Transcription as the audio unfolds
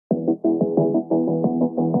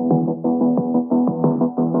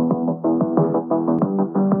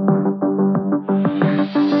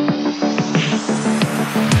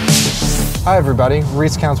Hi everybody,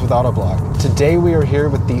 Reese Counts with Autoblog. Today we are here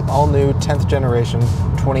with the all-new 10th generation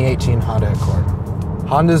 2018 Honda Accord.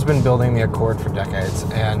 Honda's been building the Accord for decades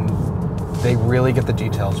and they really get the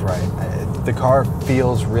details right. The car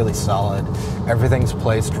feels really solid, everything's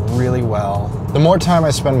placed really well. The more time I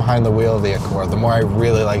spend behind the wheel of the Accord, the more I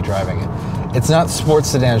really like driving it. It's not sports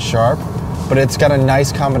sedan sharp, but it's got a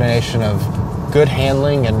nice combination of good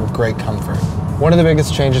handling and great comfort. One of the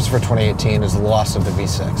biggest changes for 2018 is the loss of the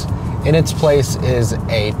V6. In its place is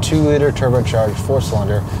a 2-liter turbocharged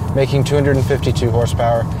 4-cylinder, making 252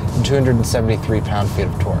 horsepower and 273 pound-feet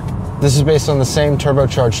of torque. This is based on the same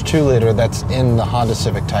turbocharged 2-liter that's in the Honda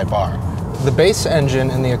Civic Type R. The base engine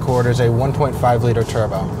in the Accord is a 1.5-liter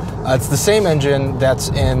turbo. It's the same engine that's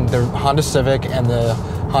in the Honda Civic and the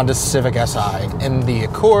Honda Civic Si. In the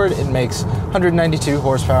Accord, it makes 192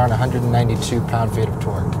 horsepower and 192 pound-feet of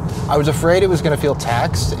torque. I was afraid it was going to feel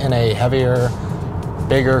taxed in a heavier,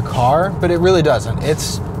 bigger car, but it really doesn't.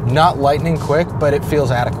 It's not lightning quick, but it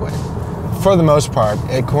feels adequate. For the most part,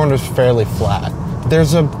 it corners fairly flat.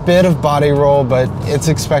 There's a bit of body roll, but it's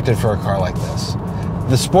expected for a car like this.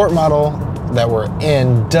 The sport model that we're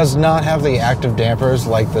in does not have the active dampers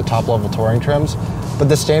like the top-level touring trims, but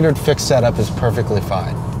the standard fixed setup is perfectly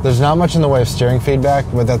fine. There's not much in the way of steering feedback,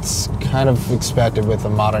 but that's kind of expected with a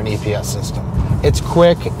modern EPS system. It's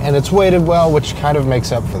quick and it's weighted well, which kind of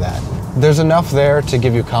makes up for that. There's enough there to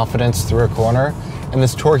give you confidence through a corner, and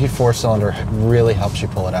this torquey 4-cylinder really helps you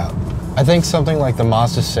pull it out. I think something like the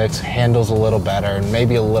Mazda 6 handles a little better and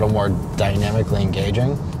maybe a little more dynamically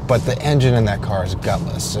engaging, but the engine in that car is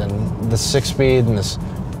gutless, and the 6-speed and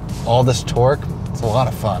all this torque, it's a lot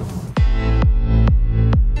of fun.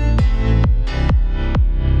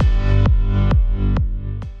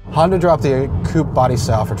 Honda dropped the coupe body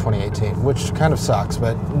style for 2018, which kind of sucks,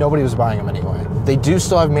 but nobody was buying them anyway. They do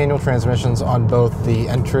still have manual transmissions on both the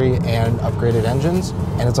entry and upgraded engines,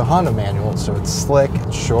 and it's a Honda manual, so it's slick,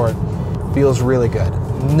 it's short, feels really good.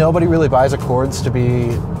 Nobody really buys Accords to be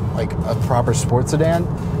like a proper sports sedan,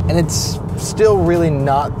 and it's still really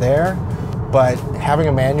not there, but having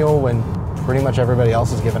a manual when pretty much everybody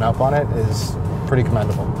else has given up on it is pretty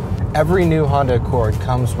commendable. Every new Honda Accord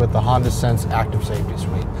comes with the Honda Sense Active Safety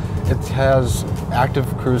Suite. It has active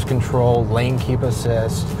cruise control, lane keep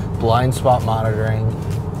assist, blind spot monitoring.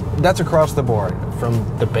 That's across the board,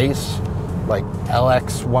 from the base, like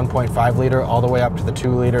LX 1.5 liter, all the way up to the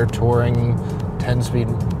 2-liter touring 10-speed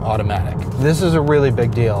automatic. This is a really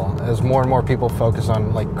big deal as more and more people focus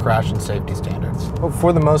on like crash and safety standards. But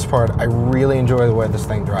for the most part, I really enjoy the way this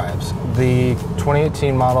thing drives. The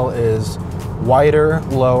 2018 model is wider,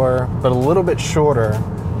 lower, but a little bit shorter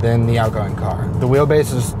than the outgoing car. The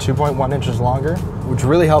wheelbase is 2.1 inches longer, which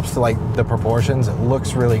really helps to like the proportions. It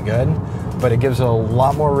looks really good, but it gives it a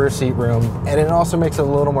lot more rear seat room, and it also makes it a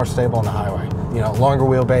little more stable on the highway. You know, longer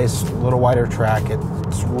wheelbase, a little wider track,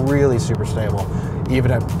 it's really super stable, even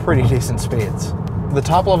at pretty decent speeds. The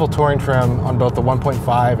top-level touring trim on both the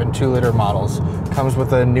 1.5 and 2-liter models comes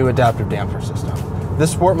with a new adaptive damper system.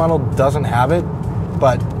 This sport model doesn't have it,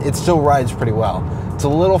 but it still rides pretty well. It's a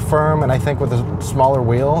little firm, and I think with a smaller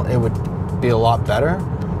wheel, it would be a lot better,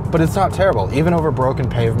 but it's not terrible. Even over broken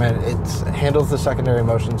pavement, it handles the secondary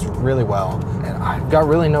motions really well, and I've got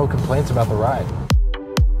really no complaints about the ride.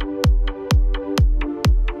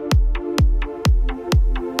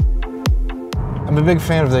 I'm a big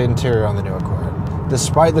fan of the interior on the new Accord.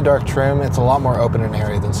 Despite the dark trim, it's a lot more open and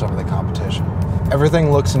airy than some of the competition.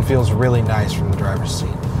 Everything looks and feels really nice from the driver's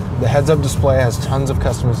seat. The heads-up display has tons of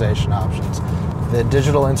customization options. The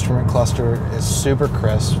digital instrument cluster is super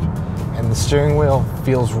crisp, and the steering wheel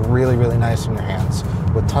feels really, really nice in your hands,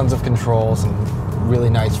 with tons of controls and really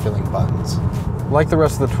nice feeling buttons. Like the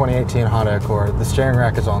rest of the 2018 Honda Accord, the steering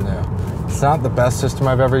rack is all new. It's not the best system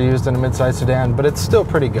I've ever used in a midsize sedan, but it's still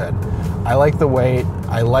pretty good. I like the weight,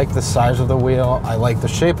 I like the size of the wheel, I like the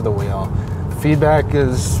shape of the wheel. Feedback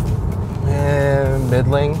is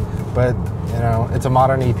middling, but you know, it's a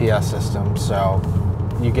modern EPS system, so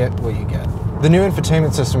you get what you get. The new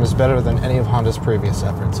infotainment system is better than any of Honda's previous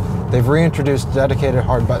efforts. They've reintroduced dedicated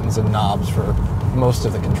hard buttons and knobs for most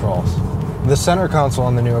of the controls. The center console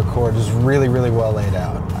on the new Accord is really, really well laid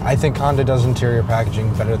out. I think Honda does interior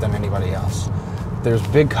packaging better than anybody else. There's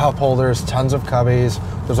big cup holders, tons of cubbies,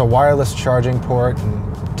 there's a wireless charging port,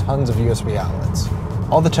 and tons of USB outlets.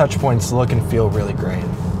 All the touch points look and feel really great.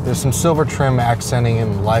 There's some silver trim accenting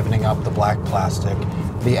and livening up the black plastic.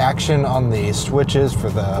 The action on the switches for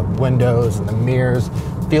the windows and the mirrors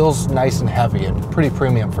feels nice and heavy and pretty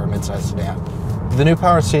premium for a midsize sedan. The new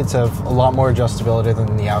power seats have a lot more adjustability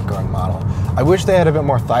than the outgoing model. I wish they had a bit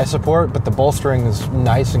more thigh support, but the bolstering is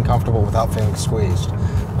nice and comfortable without feeling squeezed.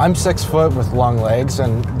 I'm 6 foot with long legs,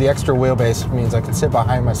 and the extra wheelbase means I can sit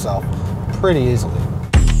behind myself pretty easily.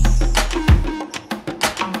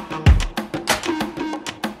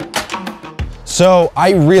 So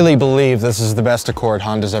I really believe this is the best Accord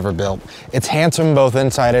Honda's ever built. It's handsome both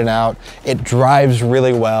inside and out. It drives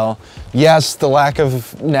really well. Yes, the lack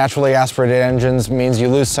of naturally aspirated engines means you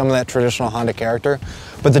lose some of that traditional Honda character,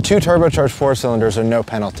 but the 2 turbocharged 4-cylinders are no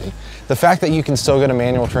penalty. The fact that you can still get a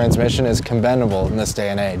manual transmission is commendable in this day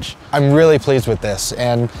and age. I'm really pleased with this,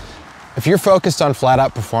 and if you're focused on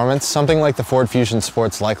flat-out performance, something like the Ford Fusion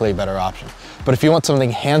Sport's likely a better option. But if you want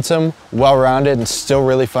something handsome, well-rounded, and still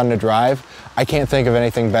really fun to drive, I can't think of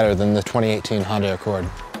anything better than the 2018 Honda Accord.